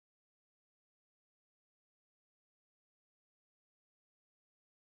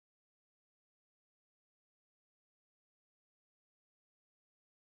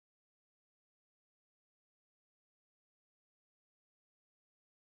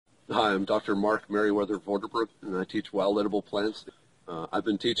Hi, I'm Dr. Mark Merriwether Vorderbruggen, and I teach wild edible plants. I've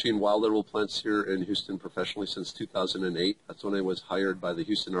been teaching wild edible plants here in Houston professionally since 2008. That's when I was hired by the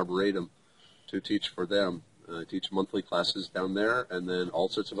Houston Arboretum to teach for them. I teach monthly classes down there, and then all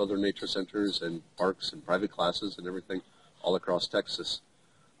sorts of other nature centers and parks and private classes and everything all across Texas.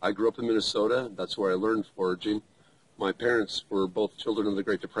 I grew up in Minnesota. That's where I learned foraging. My parents were both children of the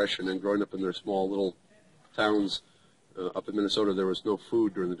Great Depression, and growing up in their small little towns up in Minnesota, there was no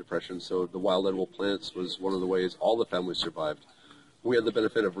food during the Depression, so the wild edible plants was one of the ways all the families survived. We had the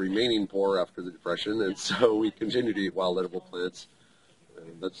benefit of remaining poor after the Depression, and so we continued to eat wild edible plants.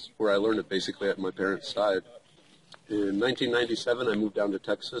 That's where I learned it, basically, at my parents' side. In 1997, I moved down to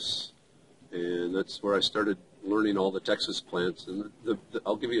Texas, and that's where I started learning all the Texas plants. And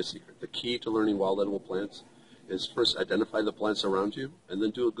I'll give you a secret. The key to learning wild edible plants is first identify the plants around you, and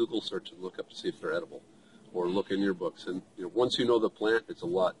then do a Google search and look up to see if they're edible, or look in your books. And once you know the plant, it's a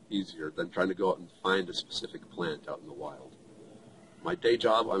lot easier than trying to go out and find a specific plant out in the wild. My day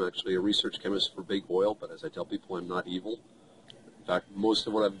job, I'm actually a research chemist for big oil, but as I tell people, I'm not evil. In fact, most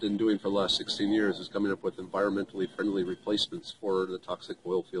of what I've been doing for the last 16 years is coming up with environmentally friendly replacements for the toxic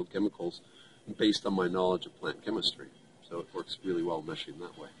oil field chemicals based on my knowledge of plant chemistry. So it works really well meshing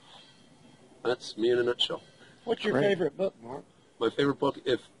that way. That's me in a nutshell. What's your favorite book, Mark? My favorite book,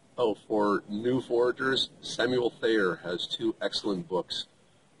 for new foragers, Samuel Thayer has two excellent books,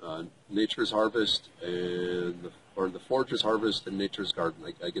 Nature's Harvest or The Forager's Harvest and Nature's Garden.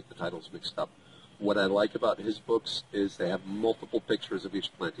 I get the titles mixed up. What I like about his books is they have multiple pictures of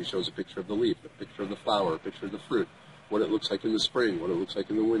each plant. He shows a picture of the leaf, a picture of the flower, a picture of the fruit, what it looks like in the spring, what it looks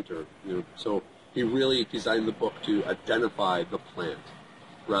like in the winter. So he really designed the book to identify the plant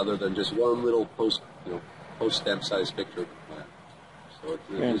rather than just one little post-stamp size picture of the plant. So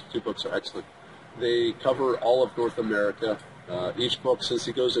his two books are excellent. They cover all of North America. Each book, since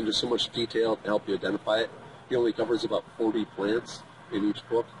he goes into so much detail to help you identify it, he only covers about 40 plants in each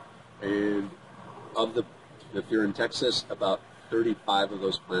book. And if you're in Texas, about 35 of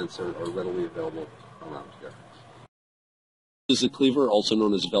those plants are readily available around here. This is a cleaver, also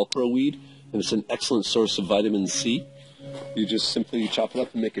known as Velcro Weed, and it's an excellent source of vitamin C. You just simply chop it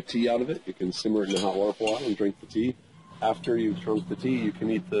up and make a tea out of it. You can simmer it in hot water for a while and drink the tea. After you've drunk the tea, you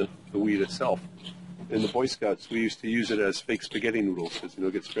can eat the weed itself. In the Boy Scouts, we used to use it as fake spaghetti noodles because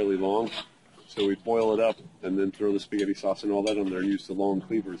it gets fairly long. So we boil it up and then throw the spaghetti sauce and all that on there and use the long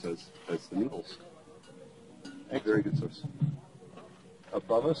cleavers as the noodles. Very good source.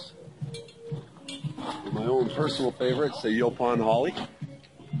 Above us, my own personal favorite, the Yaupon Holley.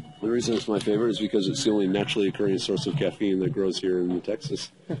 The reason it's my favorite is because it's the only naturally occurring source of caffeine that grows here in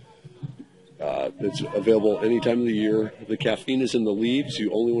Texas. It's available any time of the year. The caffeine is in the leaves.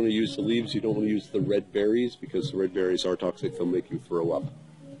 You only want to use the leaves. You don't want to use the red berries because the red berries are toxic. They'll make you throw up.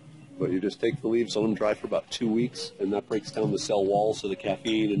 But you just take the leaves, let them dry for about 2 weeks, and that breaks down the cell wall so the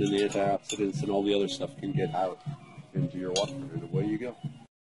caffeine and then the antioxidants and all the other stuff can get out into your water, and away you go.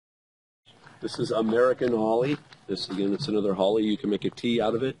 This is American Holly. This, again, it's another holly. You can make a tea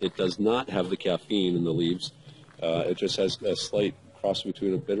out of it. It does not have the caffeine in the leaves. It just has a slight cross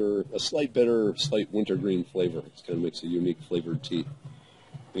between a slight bitter, slight wintergreen flavor. It kind of makes a unique flavored tea.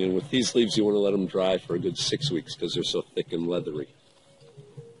 And with these leaves, you want to let them dry for a good 6 weeks because they're so thick and leathery.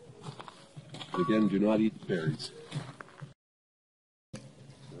 Again, do not eat the berries.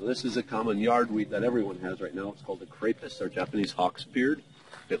 Now, this is a common yardweed that everyone has right now. It's called the Crepis, or Japanese Hawksbeard.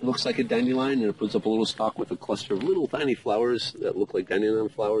 It looks like a dandelion, and it puts up a little stalk with a cluster of little tiny flowers that look like dandelion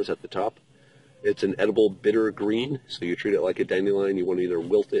flowers at the top. It's an edible bitter green, so you treat it like a dandelion. You want to either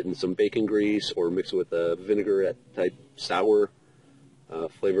wilt it in some bacon grease or mix it with a vinaigrette-type sour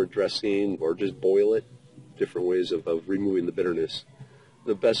flavored dressing, or just boil it. Different ways of removing the bitterness.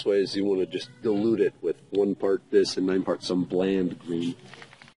 The best way is you want to just dilute it with 1 part this and 9 parts some bland green.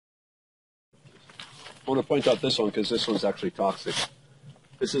 I want to point out this one because this one's actually toxic.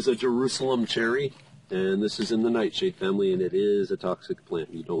 This is a Jerusalem cherry, and this is in the nightshade family, and it is a toxic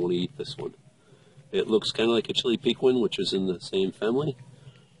plant. You don't want to eat this one. It looks kind of like a chili pequin, which is in the same family,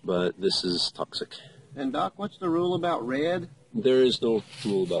 but this is toxic. And Doc, what's the rule about red? There is no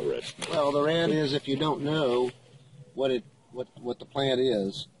rule about red. Well, the red is if you don't know what the plant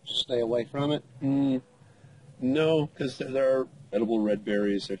is, just stay away from it. No, because there are edible red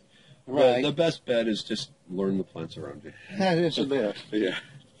berries. Right. The best bet is just learn the plants around you. That is the best. Yeah.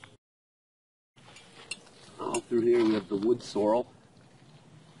 All through here we have the wood sorrel.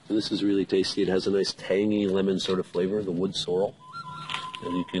 And this is really tasty. It has a nice tangy lemon sort of flavor, the wood sorrel.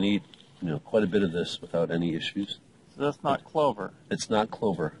 And you can eat quite a bit of this without any issues. So that's not clover? It's not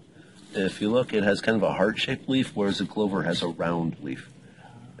clover. If you look, it has kind of a heart-shaped leaf, whereas the clover has a round leaf.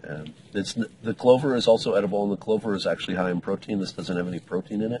 The clover is also edible, and the clover is actually high in protein. This doesn't have any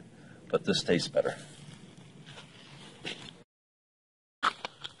protein in it, but this tastes better.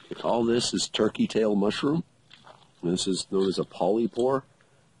 All this is turkey tail mushroom. This is known as a polypore.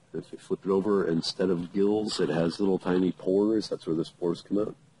 If you flip it over, instead of gills, it has little tiny pores. That's where the spores come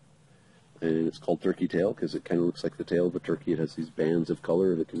out. And it's called turkey tail because it kind of looks like the tail of a turkey. It has these bands of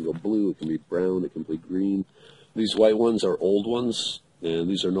color. It can go blue, it can be brown, it can be green. These white ones are old ones, and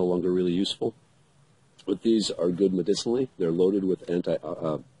these are no longer really useful. But these are good medicinally. They're loaded with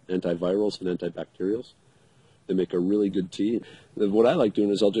antivirals and antibacterials. They make a really good tea. What I like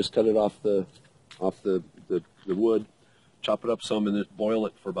doing is I'll just cut it off the wood, chop it up some, and then boil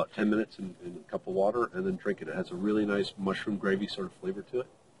it for about 10 minutes in a cup of water, and then drink it. It has a really nice mushroom gravy sort of flavor to it.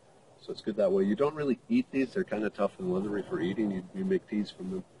 So it's good that way. You don't really eat these. They're kind of tough and leathery for eating. You make teas from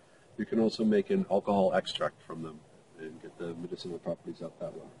them. You can also make an alcohol extract from them and get the medicinal properties out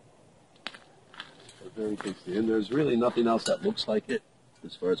that way. They're very tasty. And there's really nothing else that looks like it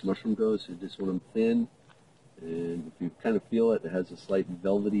as far as mushroom goes. You just want them thin. And if you kind of feel it, it has a slight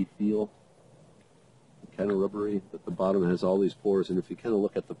velvety feel. Kind of rubbery, but the bottom has all these pores. And if you kind of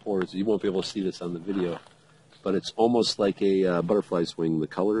look at the pores, you won't be able to see this on the video, but it's almost like a butterfly's wing. The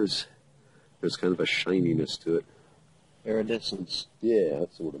colors, there's kind of a shininess to it. Iridescence. Yeah,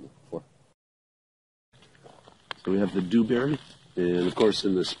 that's what I'm looking for. So we have the dewberry, and of course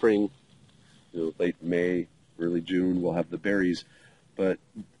in the spring, late May, early June, we'll have the berries. But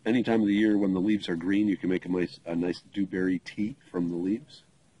any time of the year when the leaves are green, you can make a nice dewberry tea from the leaves.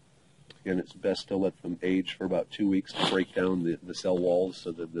 Again, it's best to let them age for about 2 weeks to break down the cell walls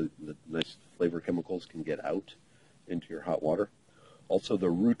so that the nice flavor chemicals can get out into your hot water. Also,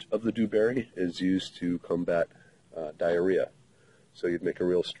 the root of the dewberry is used to combat diarrhea. So you'd make a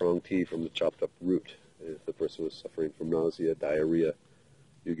real strong tea from the chopped up root. If the person was suffering from nausea, diarrhea,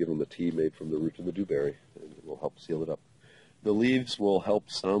 you give them a tea made from the root of the dewberry, and it will help seal it up. The leaves will help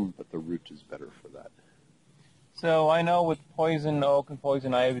some, but the root is better for that. So I know with poison oak and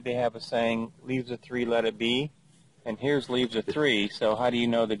poison ivy, they have a saying, leaves of 3, let it be. And here's leaves of 3, so how do you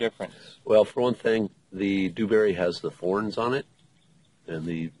know the difference? Well, for one thing, the dewberry has the thorns on it, and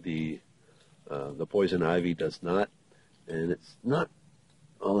the poison ivy does not. And it's not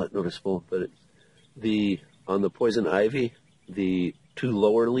all that noticeable, but on the poison ivy, the 2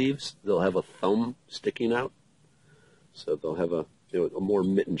 lower leaves, they'll have a thumb sticking out. So they'll have a more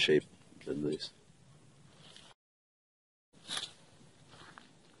mitten shape than these.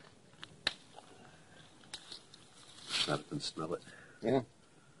 Shut up and smell it. Yeah.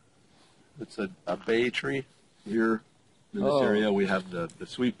 It's a bay tree. Here in this area we have the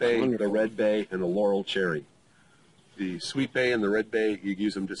sweet bay, wonderful, the red bay, and the laurel cherry. The sweet bay and the red bay, you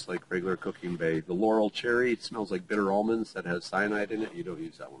use them just like regular cooking bay. The laurel cherry, it smells like bitter almonds that has cyanide in it. You don't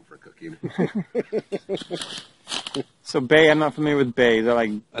use that one for cooking. So bay, I'm not familiar with bay. Is that like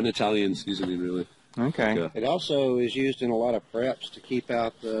an Italian seasoning, really? Okay. Like it also is used in a lot of preps to keep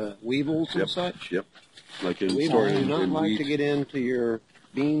out the weevils and such. Yep. Like in Weevils do not in like wheat. to get into your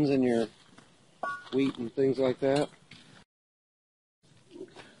beans and your wheat and things like that.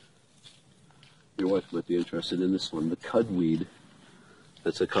 Your wife might be interested in this one, the cudweed.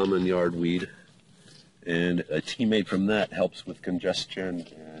 That's a common yard weed, and a tea made from that helps with congestion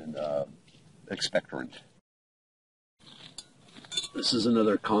and expectorant. This is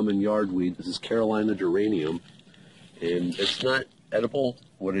another common yard weed. This is Carolina geranium, and it's not edible.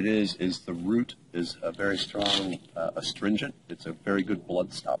 What it is the root is a very strong astringent. It's a very good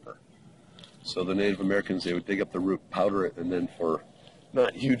blood stopper. So the Native Americans, they would dig up the root, powder it, and then for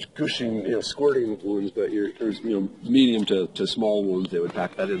not huge gushing, squirting wounds, but there's medium to small wounds, they would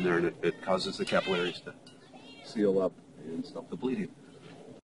pack that in there, and it causes the capillaries to seal up and stop the bleeding.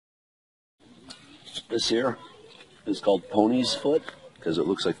 This here is called pony's foot because it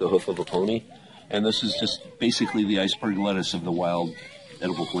looks like the hoof of a pony, and this is just basically the iceberg lettuce of the wild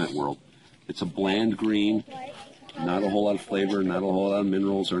edible plant world. It's a bland green, not a whole lot of flavor, not a whole lot of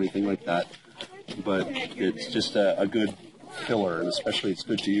minerals or anything like that, but it's just a good filler, and especially it's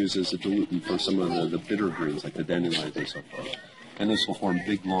good to use as a diluent for some of the bitter greens like the dandelions and so forth. And this will form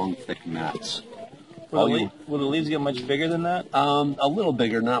big, long, thick mats. Will the leaves get much bigger than that? A little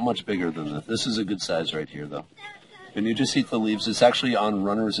bigger, not much bigger than that. This is a good size right here, though. And you just eat the leaves. It's actually on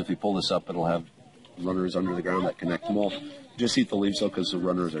runners. If you pull this up, it'll have runners under the ground that connect them all. Just eat the leaves, though, because the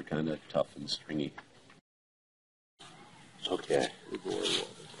runners are kind of tough and stringy. Okay.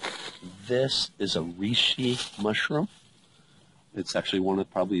 This is a Riesky mushroom. It's actually one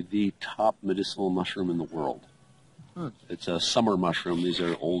of probably the top medicinal mushroom in the world. It's a summer mushroom. These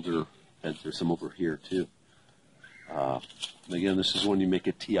are older. There's some over here, too. Again, this is one you make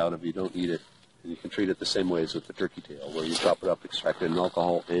a tea out of. You don't eat it. And you can treat it the same way as with the turkey tail, where you chop it up, extract it in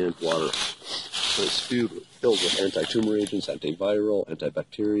alcohol and water. So it's filled with anti-tumor agents, antiviral,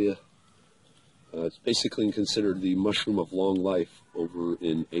 antibacteria. It's basically considered the mushroom of long life over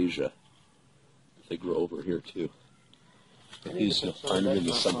in Asia. They grow over here too. But these you'll find them in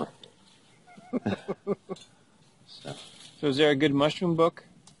the summer. So is there a good mushroom book?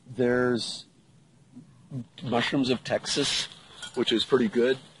 There's Mushrooms of Texas, which is pretty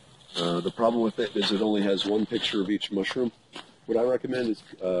good. The problem with it is it only has one picture of each mushroom. What I recommend is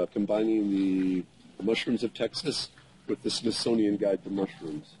combining the Mushrooms of Texas with the Smithsonian Guide to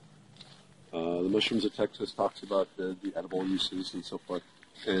Mushrooms. The Mushrooms of Texas talks about the edible uses and so forth,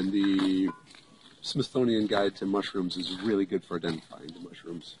 and the Smithsonian Guide to Mushrooms is really good for identifying the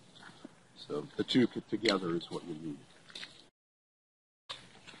mushrooms. So the two put together is what you need.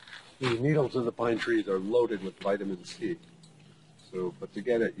 The needles of the pine trees are loaded with vitamin C. So, but to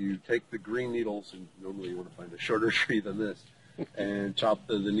get it, you take the green needles, and normally you want to find a shorter tree than this, and chop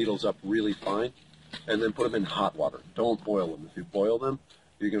the needles up really fine, and then put them in hot water. Don't boil them. If you boil them,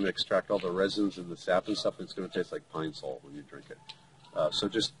 you're going to extract all the resins and the sap and stuff, and it's going to taste like pine salt when you drink it. So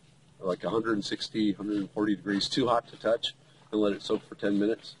just like 160, 140 degrees, too hot to touch, and let it soak for 10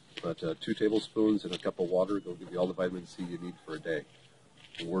 minutes. But 2 tablespoons and a cup of water will give you all the vitamin C you need for a day.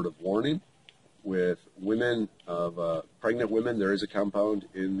 A word of warning, with women, pregnant women, there is a compound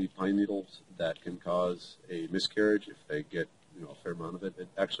in the pine needles that can cause a miscarriage if they get a fair amount of it. It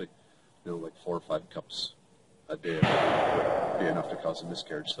actually, like 4 or 5 cups a day would be enough to cause a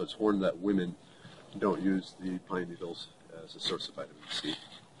miscarriage. So it's warned that women don't use the pine needles as a source of vitamin C.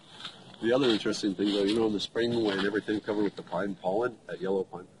 The other interesting thing, though, in the spring when everything's covered with the pine pollen, that yellow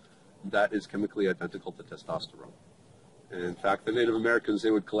pine, that is chemically identical to testosterone. And in fact, the Native Americans,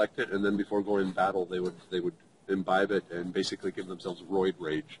 they would collect it, and then before going to battle, they would imbibe it and basically give themselves roid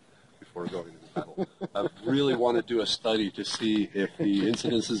rage before going into battle. I really want to do a study to see if the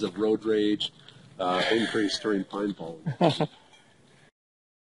incidences of road rage increase during pine pollen.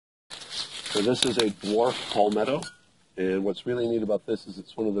 So this is a dwarf palmetto, and what's really neat about this is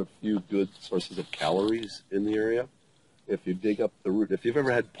it's one of the few good sources of calories in the area. If you dig up the root, if you've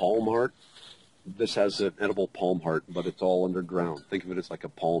ever had palm heart, this has an edible palm heart, but it's all underground. Think of it as like a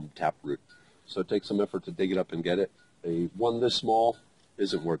palm taproot. So it takes some effort to dig it up and get it. One this small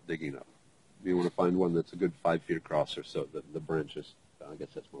isn't worth digging up. You want to find one that's a good 5 feet across or so. The branches, I guess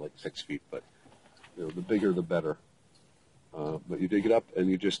that's more like 6 feet, but the bigger the better. But you dig it up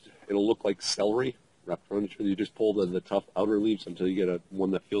and it'll look like celery wrapped around each other. You just pull the tough outer leaves until you get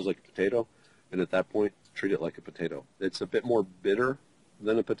one that feels like a potato, and at that point, treat it like a potato. It's a bit more bitter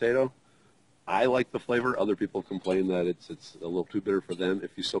than a potato. I like the flavor. Other people complain that it's a little too bitter for them.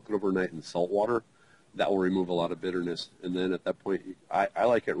 If you soak it overnight in salt water, that will remove a lot of bitterness. And then at that point, I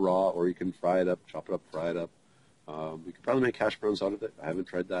like it raw, or you can fry it up, chop it up, fry it up. You could probably make hash browns out of it. I haven't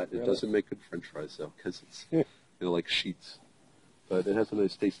tried that. It doesn't make good French fries, though, because it's like sheets. But it has a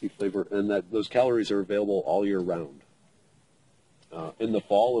nice, tasty flavor, and those calories are available all year round. In the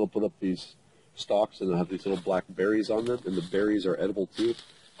fall, it'll put up these stalks, and they'll have these little black berries on them, and the berries are edible too.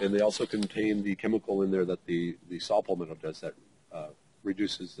 And they also contain the chemical in there that the saw palmetto does that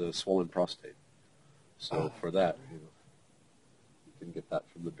reduces the swollen prostate. So for that, you can get that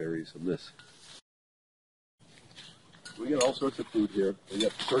from the berries on this. We got all sorts of food here. We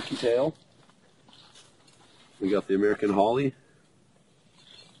got the turkey tail. We got the American holly.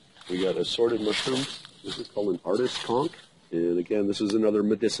 We got assorted mushrooms. This is called an artist conch. And again, this is another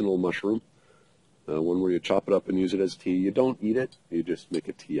medicinal mushroom. One where you chop it up and use it as tea. You don't eat it, you just make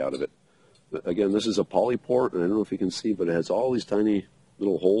a tea out of it. Again, this is a polypore, and I don't know if you can see, but it has all these tiny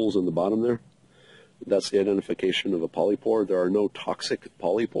little holes in the bottom there. That's the identification of a polypore. There are no toxic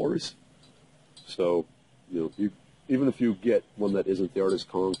polypores. So, even if you get one that isn't the artist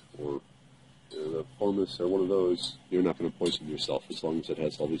conch or the Formis or one of those, you're not going to poison yourself as long as it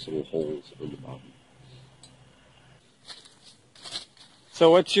has all these little holes on the bottom. So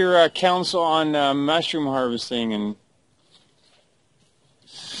what's your counsel on mushroom harvesting? And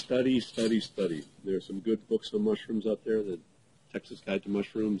Study. There's some good books on mushrooms out there. The Texas Guide to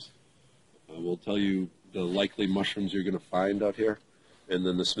Mushrooms will tell you the likely mushrooms you're going to find out here. And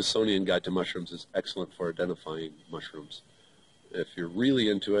then the Smithsonian Guide to Mushrooms is excellent for identifying mushrooms. If you're really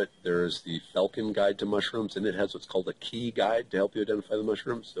into it, there's the Falcon Guide to Mushrooms, and it has what's called a key guide to help you identify the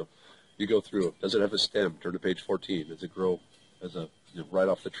mushrooms. So you go through it. Does it have a stem? Turn to page 14. Does it grow as right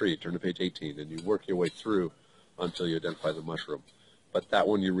off the tree? Turn to page 18, and you work your way through until you identify the mushroom. But that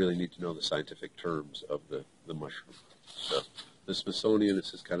one, you really need to know the scientific terms of the mushroom. So the Smithsonian,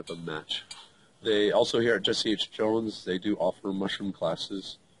 this is kind of a match. They also here at Jesse H. Jones, they do offer mushroom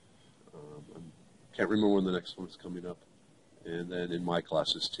classes. I can't remember when the next one is coming up. And then in my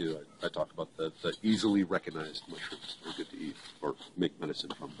classes too, I talk about the easily recognized mushrooms they're good to eat or make medicine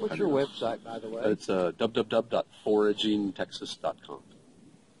from. What's your website, by the way? It's www.foragingtexas.com.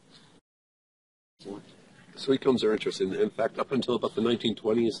 Sweet gums are interesting. In fact, up until about the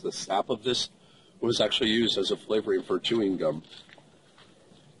 1920s, the sap of this was actually used as a flavoring for chewing gum.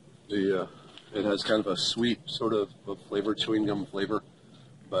 It has kind of a sweet sort of flavor, chewing gum flavor,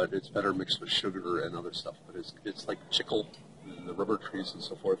 but it's better mixed with sugar and other stuff. But it's like chicle, and the rubber trees and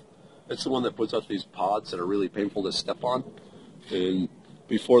so forth. It's the one that puts out these pods that are really painful to step on. And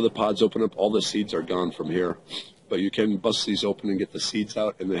before the pods open up, all the seeds are gone from here. But you can bust these open and get the seeds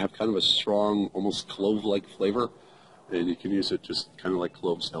out, and they have kind of a strong, almost clove-like flavor. And you can use it just kind of like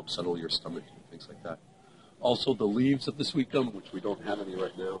cloves to help settle your stomach and things like that. Also, the leaves of the sweet gum, which we don't have any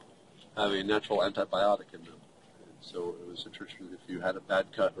right now, have a natural antibiotic in them. And so it was interesting, if you had a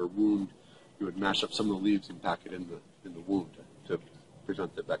bad cut or wound, you would mash up some of the leaves and pack it in the wound to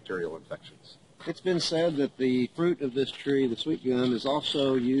prevent the bacterial infections. It's been said that the fruit of this tree, the sweet gum, is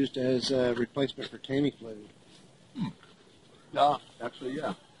also used as a replacement for Tamiflu. Yeah, actually,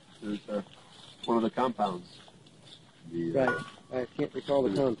 yeah. There's one of the compounds. Right. I can't recall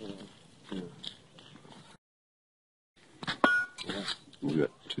the compound. Yeah. We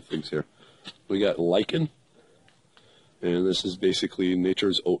got two things here. We got lichen, and this is basically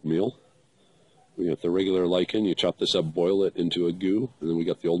nature's oatmeal. We got the regular lichen. You chop this up, boil it into a goo, and then we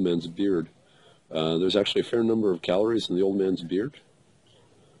got the old man's beard. There's actually a fair number of calories in the old man's beard,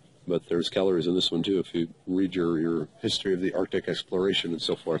 but there's calories in this one too. If you read your history of the Arctic exploration and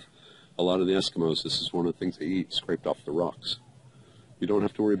so forth, a lot of the Eskimos, this is one of the things they eat, scraped off the rocks. You don't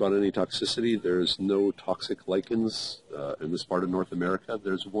have to worry about any toxicity. There's no toxic lichens in this part of North America.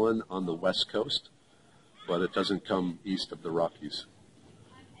 There's one on the west coast, but it doesn't come east of the Rockies.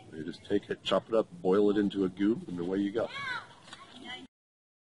 You just take it, chop it up, boil it into a goo, and away you go.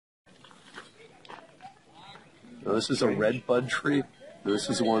 Now, this is a red bud tree. This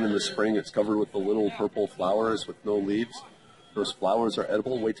is one in the spring. It's covered with the little purple flowers with no leaves. Those flowers are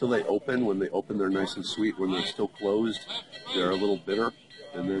edible. Wait till they open. When they open, they're nice and sweet. When they're still closed, they're a little bitter.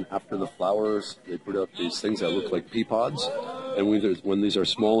 And then after the flowers, they put out these things that look like pea pods. And when these are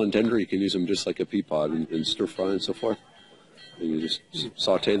small and tender, you can use them just like a pea pod and stir fry and so forth. And you just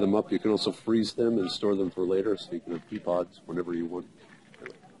saute them up. You can also freeze them and store them for later, so you can have pea pods whenever you want.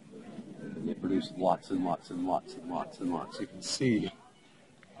 And they produce lots and lots and lots and lots and lots. You can see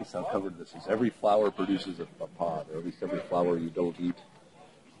just how covered this is. Every flower produces a pod, or at least every flower you don't eat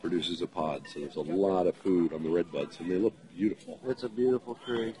produces a pod. So there's a lot of food on the red buds, and they look beautiful. It's a beautiful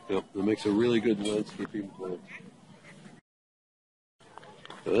tree. Yep, it makes a really good landscaping plant.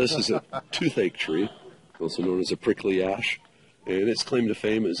 Now, this is a toothache tree, also known as a prickly ash, and its claim to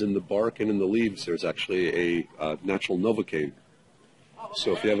fame is in the bark and in the leaves. There's actually a natural novocaine.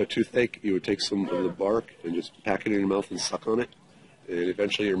 So if you have a toothache, you would take some of the bark and just pack it in your mouth and suck on it, and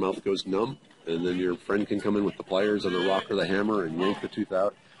eventually your mouth goes numb, and then your friend can come in with the pliers and the rock or the hammer and yank the tooth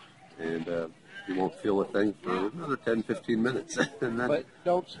out, and you won't feel a thing for another 10, 15 minutes. And then, but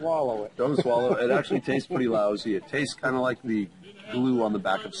don't swallow it. Don't swallow it. It actually tastes pretty lousy. It tastes kind of like the glue on the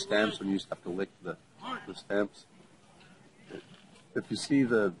back of stamps when you used to have to lick the stamps. If you see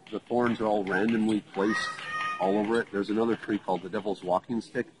the thorns are all randomly placed all over it, there's another tree called the Devil's Walking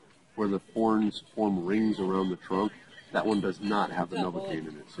Stick where the thorns form rings around the trunk. That one does not have the novocaine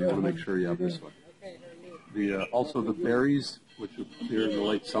in it, so you want to make sure you have this one. Also the berries, which appear in the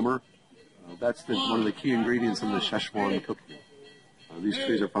late summer, that's one of the key ingredients in the Szechuan cooking. These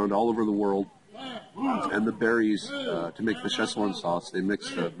trees are found all over the world, and the berries, to make the Szechuan sauce, they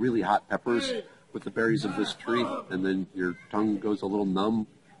mix the really hot peppers with the berries of this tree, and then your tongue goes a little numb,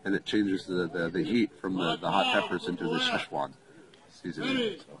 and it changes the heat from the hot peppers into the Szechuan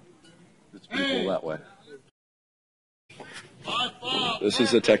seasoning. So it's pretty cool that way. This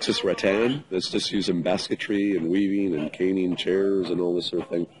is a Texas rattan. It's just used in basketry and weaving and caning chairs and all this sort of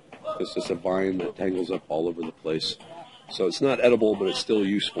thing. It's just a vine that tangles up all over the place. So it's not edible, but it's still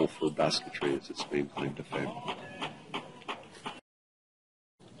useful for basketry. It's its main claim to fame.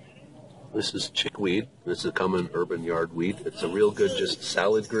 This is chickweed. This is a common urban yard weed. It's a real good just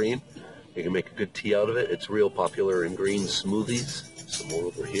salad green. You can make a good tea out of it. It's real popular in green smoothies. Some more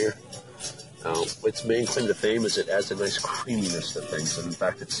over here. Its main claim to fame is it adds a nice creaminess to things, and in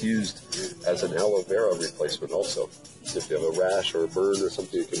fact it's used as an aloe vera replacement also. If you have a rash or a burn or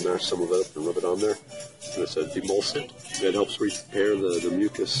something, you can mash some of it up and rub it on there. And it's a demulcent. It helps repair the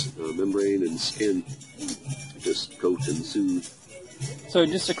mucous membrane and skin, just coat and soothe. So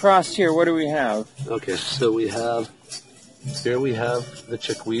just across here, what do we have? Okay, so here we have the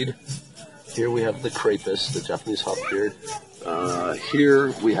chickweed. Here we have the Crepis, the Japanese hawksbeard.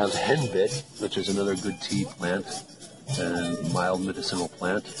 Here we have henbit, which is another good tea plant and mild medicinal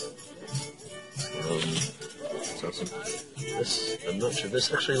plant. This, I'm not sure.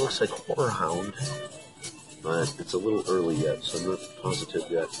 This actually looks like horehound, but it's a little early yet, so I'm not positive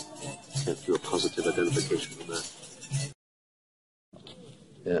yet. Can't do a positive identification on that.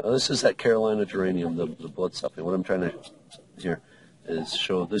 Yeah, this is that Carolina geranium, the blood supplement. What I'm trying to here is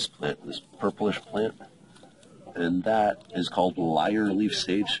show this plant, this purplish plant, and that is called Lyre leaf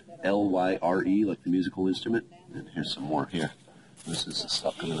sage, Lyre, like the musical instrument. And here's some more here. This is the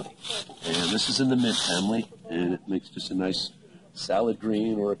stuff coming up. And this is in the mint family, and it makes just a nice salad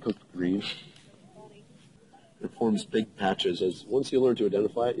green or a cooked green. It forms big patches. Once you learn to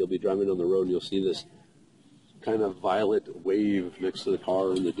identify it, you'll be driving on the road and you'll see this kind of violet wave next to the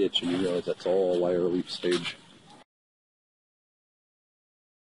car in the ditch, and you realize that's all Lyre leaf sage.